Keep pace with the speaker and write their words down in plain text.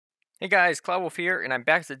Hey guys, Cloudwolf here, and I'm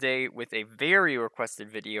back today with a very requested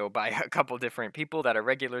video by a couple different people that are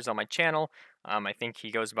regulars on my channel. I think he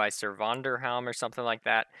goes by Sir Vonderhelm or something like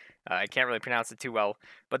that. I can't really pronounce it too well,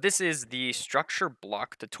 but this is the structure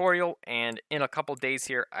block tutorial, and in a couple days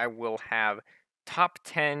here, I will have top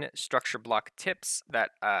 10 structure block tips that,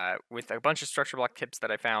 with a bunch of structure block tips that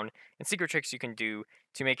I found and secret tricks you can do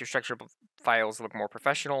to make your files look more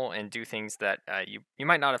professional and do things that you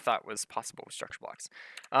might not have thought was possible with structure blocks.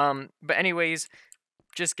 But anyways,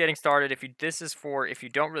 just getting started. This is for if you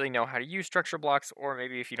don't really know how to use structure blocks, or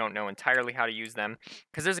maybe if you don't know entirely how to use them,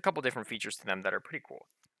 because there's a couple different features to them that are pretty cool.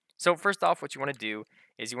 So first off, what you want to do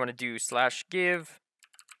is you want to do /give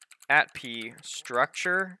 @p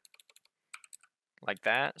structure, like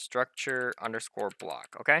that, structure underscore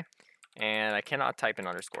block, okay? And I cannot type in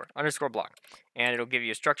underscore block, and it'll give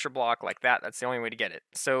you a structure block like that. That's the only way to get it.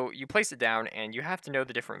 So you place it down, and you have to know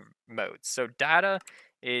the different modes. So data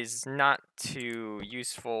is not too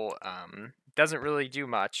useful. Doesn't really do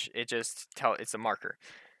much. It's a marker.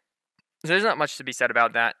 So there's not much to be said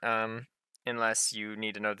about that, unless you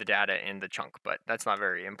need to know the data in the chunk, but that's not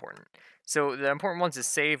very important. So the important ones is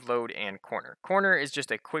save, load, and corner. Corner is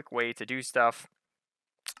just a quick way to do stuff,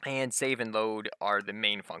 and save and load are the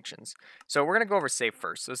main functions. So we're going to go over save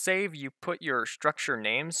first. So save, you put your structure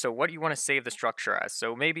name. So what do you want to save the structure as?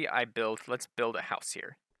 So maybe let's build a house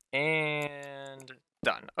here. And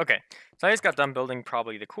done. Okay, so I just got done building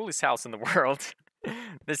probably the coolest house in the world.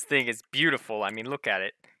 This thing is beautiful. I mean, look at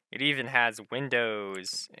it. It even has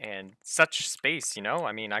windows and such space, you know?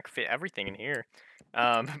 I mean, I could fit everything in here.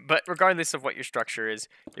 But regardless of what your structure is,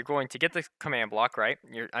 you're going to get the command block, right?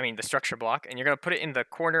 The structure block, and you're going to put it in the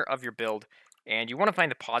corner of your build. And you want to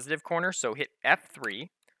find the positive corner, so hit F3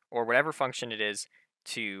 or whatever function it is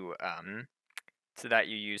to so that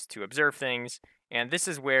you use to observe things. And this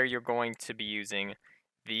is where you're going to be using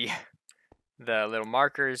the the little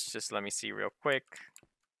markers. Just let me see real quick.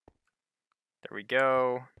 There we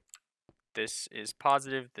go. This is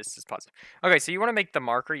positive. This is positive. Okay, so you want to make the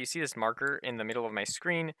marker. You see this marker in the middle of my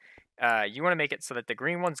screen. You want to make it so that the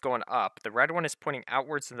green one's going up, the red one is pointing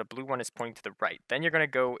outwards, and the blue one is pointing to the right. Then you're going to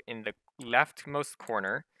go in the leftmost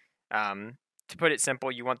corner. To put it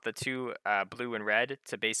simple, you want the two blue and red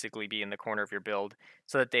to basically be in the corner of your build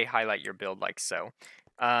so that they highlight your build like so.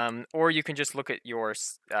 Or you can just look at your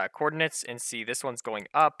coordinates and see this one's going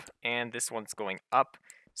up and this one's going up.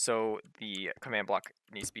 So the command block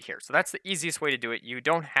needs to be here. So that's the easiest way to do it. You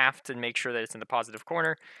don't have to make sure that it's in the positive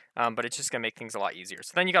corner, but it's just going to make things a lot easier.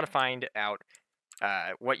 So then you got to find out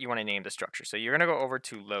what you want to name the structure. So you're going to go over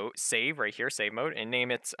to save right here, save mode, and name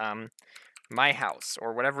it my house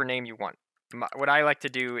or whatever name you want. What I like to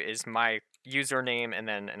do is my username and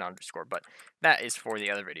then an underscore, but that is for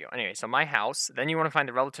the other video. Anyway, so my house, then you want to find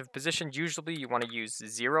the relative position. Usually you want to use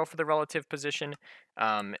 0 for the relative position,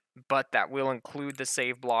 but that will include the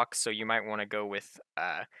save block, so you might want to go with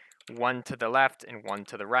 1 to the left and 1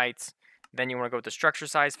 to the right. Then you want to go with the structure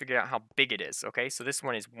size, figure out how big it is. Okay, so this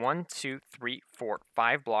one is 1, 2, 3, 4,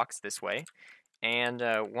 5 blocks this way, and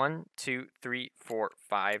 1, 2, 3, 4,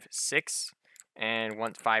 5, 6.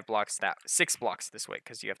 And 5 blocks 6 blocks this way,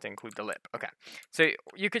 because you have to include the lip. Okay, so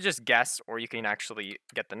you could just guess, or you can actually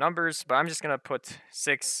get the numbers, but I'm just going to put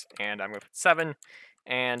 6, and I'm going to put 7,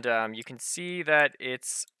 and you can see that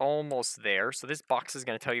it's almost there, so this box is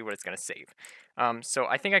going to tell you what it's going to save. So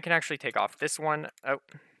I think I can actually take off this one, and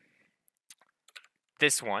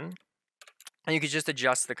you could just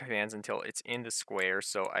adjust the commands until it's in the square.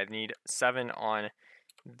 So I need 7 on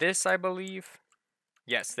this, I believe.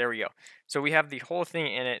 Yes, there we go. So we have the whole thing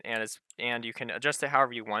in it, and you can adjust it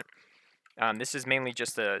however you want. This is mainly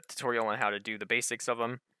just a tutorial on how to do the basics of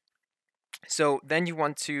them. So then you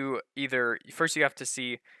want to first you have to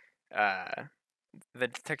see the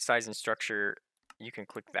text size and structure. You can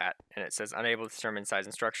click that, and it says unable to determine size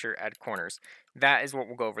and structure, add corners. That is what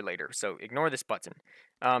we'll go over later, so ignore this button.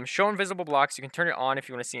 Show invisible blocks. You can turn it on if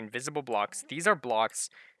you want to see invisible blocks. These are blocks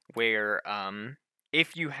where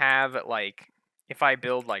if you have if I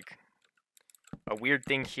build like a weird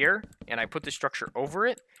thing here and I put the structure over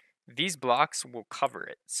it, these blocks will cover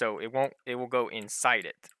it. So it will go inside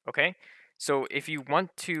it, okay? So if you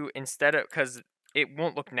want to, because it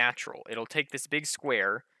won't look natural, it'll take this big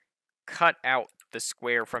square, cut out the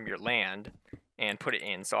square from your land, and put it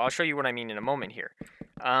in. So I'll show you what I mean in a moment here.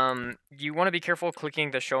 You want to be careful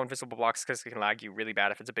clicking the show invisible blocks because it can lag you really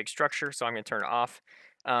bad if it's a big structure, so I'm going to turn it off.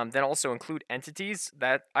 Then also include entities.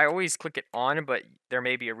 That I always click it on, but there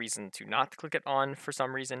may be a reason to not click it on for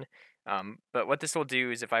some reason. But what this will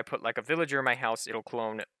do is if I put like a villager in my house, it'll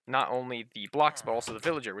clone not only the blocks, but also the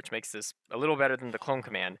villager, which makes this a little better than the clone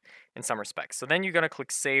command in some respects. So then you're going to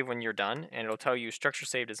click save when you're done, and it'll tell you structure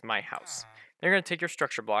saved as my house. Then you're going to take your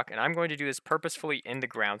structure block, and I'm going to do this purposefully in the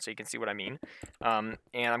ground so you can see what I mean. And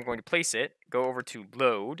I'm going to place it, go over to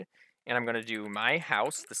load, and I'm going to do my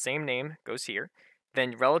house, the same name goes here.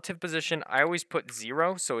 Then relative position, I always put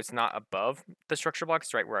 0, so it's not above the structure block,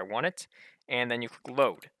 it's right where I want it. And then you click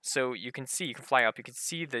load. So you can see, you can fly up, you can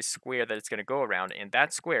see the square that it's going to go around, and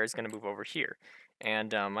that square is going to move over here.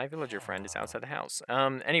 And my villager friend is outside the house.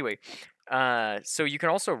 Anyway, so you can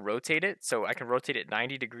also rotate it. So I can rotate it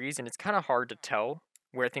 90 degrees, and it's kind of hard to tell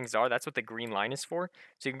where things are. That's what the green line is for.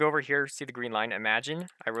 So you can go over here, see the green line. Imagine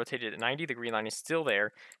I rotated it 90, the green line is still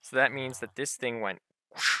there. So that means that this thing went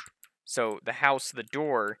whoosh. So the house, the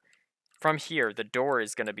door, from here, the door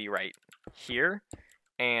is going to be right here,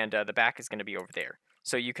 and the back is going to be over there.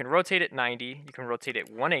 So you can rotate it 90, you can rotate it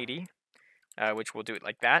 180, which we'll do it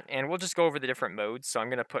like that, and we'll just go over the different modes. So I'm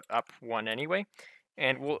going to put up 1 anyway,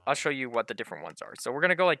 and I'll show you what the different ones are. So we're going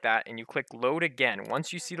to go like that, and you click load again.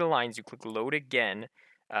 Once you see the lines, you click load again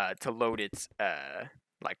to load it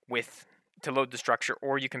to load the structure,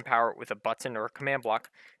 or you can power it with a button or a command block.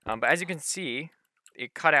 But as you can see,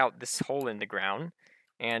 it cut out this hole in the ground,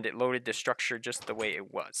 and it loaded the structure just the way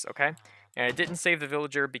it was, okay? And it didn't save the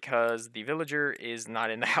villager because the villager is not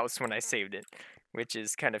in the house when I saved it, which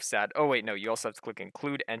is kind of sad. Oh wait, no, you also have to click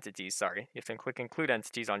include entities, sorry. You have to click include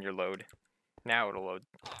entities on your load. Now it'll load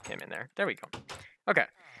him in there. There we go. Okay,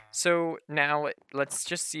 so now let's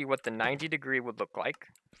just see what the 90 degree would look like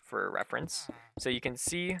for reference. So you can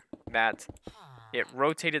see that it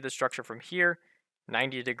rotated the structure from here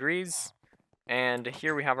 90 degrees, and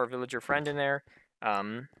here we have our villager friend in there.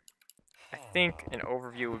 I think an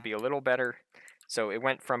overview would be a little better. So it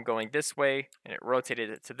went from going this way, and it rotated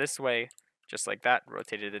it to this way, just like that,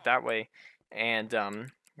 rotated it that way. And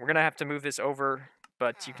we're going to have to move this over,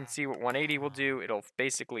 but you can see what 180 will do. It'll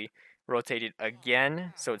basically rotate it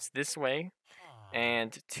again, so it's this way.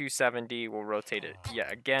 And 270 will rotate it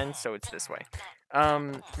again, so it's this way.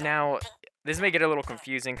 Now, this may get a little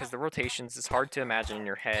confusing because the rotations is hard to imagine in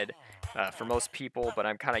your head for most people, but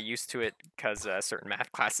I'm kind of used to it because certain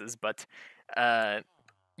math classes, but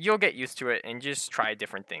you'll get used to it and just try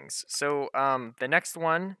different things. So the next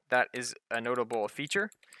one that is a notable feature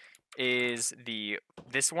is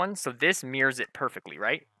this one. So this mirrors it perfectly,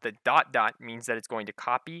 right? The dot dot means that it's going to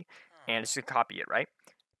copy, and it's going to copy it, right?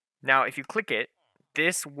 Now, if you click it,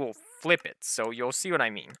 this will flip it, so you'll see what I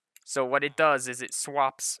mean. So what it does is it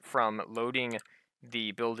swaps from loading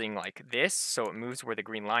the building like this, so it moves where the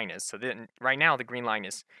green line is. So then, right now, the green line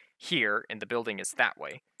is here, and the building is that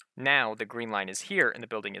way. Now, the green line is here, and the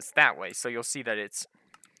building is that way. So you'll see that it's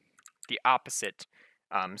the opposite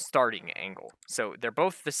starting angle. So they're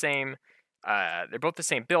both the same. They're both the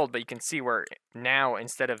same build, but you can see where now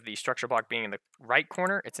instead of the structure block being in the right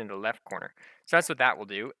corner, it's in the left corner. So that's what that will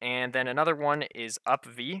do. And then another one is up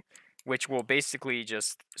V, which will basically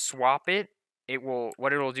just swap it.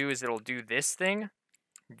 What it'll do is it'll do this thing,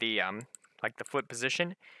 the like the flip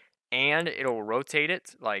position, and it'll rotate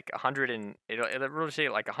it like 100 and it'll rotate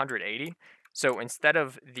it like 180. So instead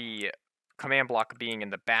of the command block being in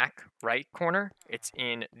the back right corner, it's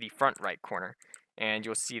in the front right corner. And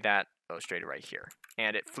you'll see that illustrated right here.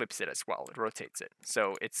 And it flips it as well. It rotates it.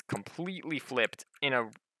 So it's completely flipped in a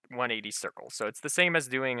 180 circle. So it's the same as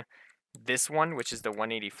doing this one, which is the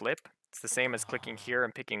 180 flip. It's the same as clicking here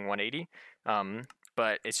and picking 180.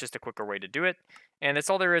 But it's just a quicker way to do it. And that's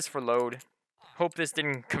all there is for load. Hope this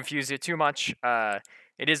didn't confuse you too much.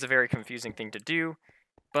 It is a very confusing thing to do.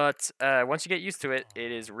 But once you get used to it,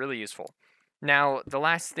 it is really useful. Now, the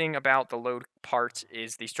last thing about the load part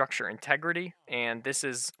is the structure integrity, and this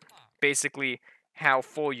is basically how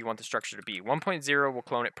full you want the structure to be. 1.0 will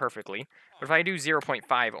clone it perfectly, but if I do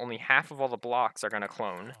 0.5, only half of all the blocks are going to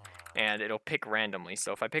clone, and it'll pick randomly.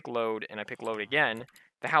 So if I pick load and I pick load again,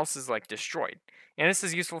 the house is like destroyed. And this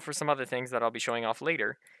is useful for some other things that I'll be showing off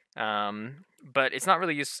later. But it's not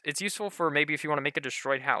really it's useful for maybe if you want to make a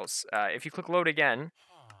destroyed house. If you click load again,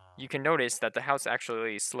 you can notice that the house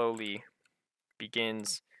actually slowly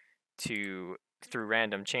begins to, through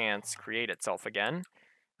random chance, create itself again.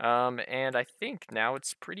 And I think now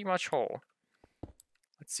it's pretty much whole.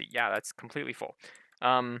 Let's see. Yeah, that's completely full.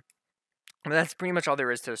 But that's pretty much all there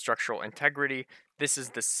is to structural integrity. This is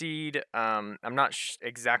the seed. I'm not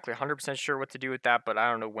exactly 100% sure what to do with that, but I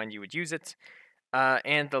don't know when you would use it.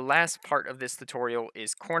 And the last part of this tutorial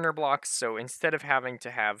is corner blocks. So instead of having to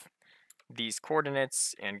have these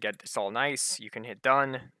coordinates and get this all nice, you can hit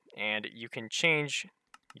done, and you can change.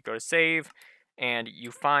 You go to save, and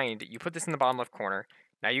you put this in the bottom left corner.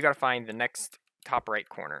 Now you got to find the next top right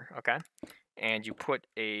corner, okay? And you put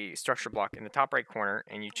a structure block in the top right corner,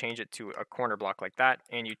 and you change it to a corner block like that,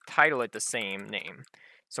 and you title it the same name.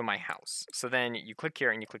 So my house. So then you click here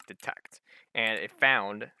and you click detect, and it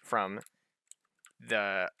found from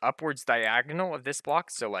the upwards diagonal of this block.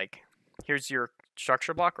 So like, here's your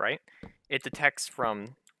structure block, right? It detects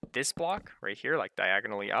from this block right here, like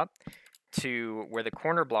diagonally up, to where the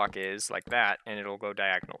corner block is, like that, and it'll go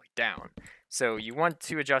diagonally down. So you want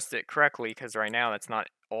to adjust it correctly, because right now that's not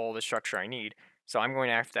all the structure I need. So I'm going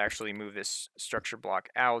to have to actually move this structure block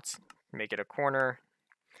out, make it a corner,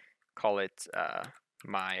 call it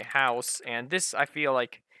my house, and this I feel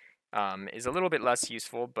like is a little bit less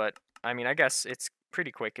useful, but I mean, I guess it's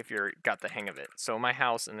pretty quick if you're got the hang of it. So my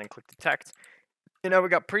house, and then click detect. And now we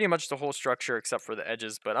got pretty much the whole structure except for the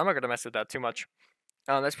edges, but I'm not going to mess with that too much.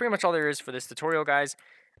 That's pretty much all there is for this tutorial, guys.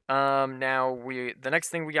 Now the next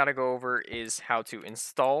thing we got to go over is how to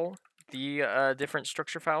install the different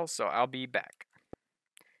structure files, so I'll be back.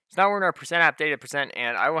 So now we're in our %app data %,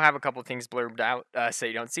 and I will have a couple of things blurbed out so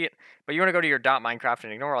you don't see it. But you want to go to your .minecraft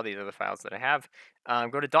and ignore all these other files that I have.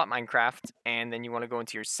 Go to .minecraft, and then you want to go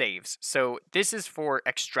into your saves. So this is for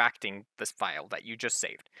extracting this file that you just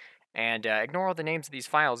saved. And ignore all the names of these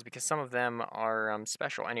files because some of them are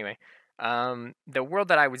special. Anyway, the world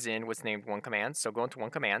that I was in was named one command. So go into one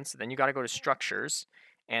command. So then you got to go to structures.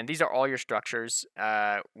 And these are all your structures.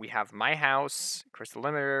 We have my house, crystal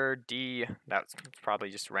limiter, D, that's probably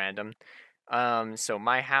just random. So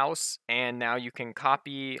my house, and now you can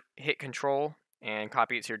hit control, and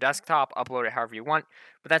copy it to your desktop, upload it however you want.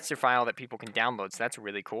 But that's your file that people can download, so that's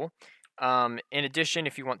really cool. In addition,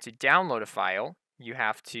 if you want to download a file, you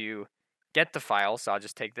have to get the file. So I'll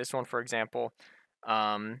just take this one, for example.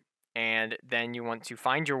 And then you want to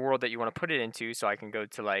find your world that you want to put it into. So I can go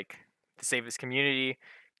to like the Save As Community.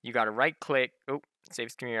 You got to right click. Oh, Save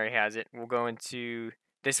As Community already has it. We'll go into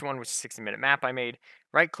this one, which is a 60-minute map I made.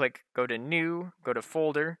 Right click, go to New, go to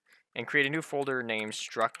Folder, and create a new folder named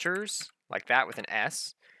Structures, like that with an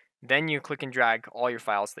S. Then you click and drag all your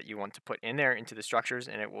files that you want to put in there into the structures,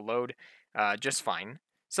 and it will load just fine.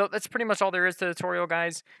 So that's pretty much all there is to the tutorial,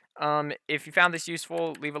 guys. If you found this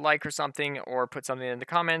useful, leave a like or something, or put something in the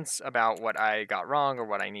comments about what I got wrong or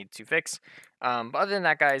what I need to fix. But other than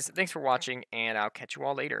that, guys, thanks for watching, and I'll catch you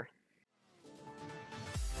all later.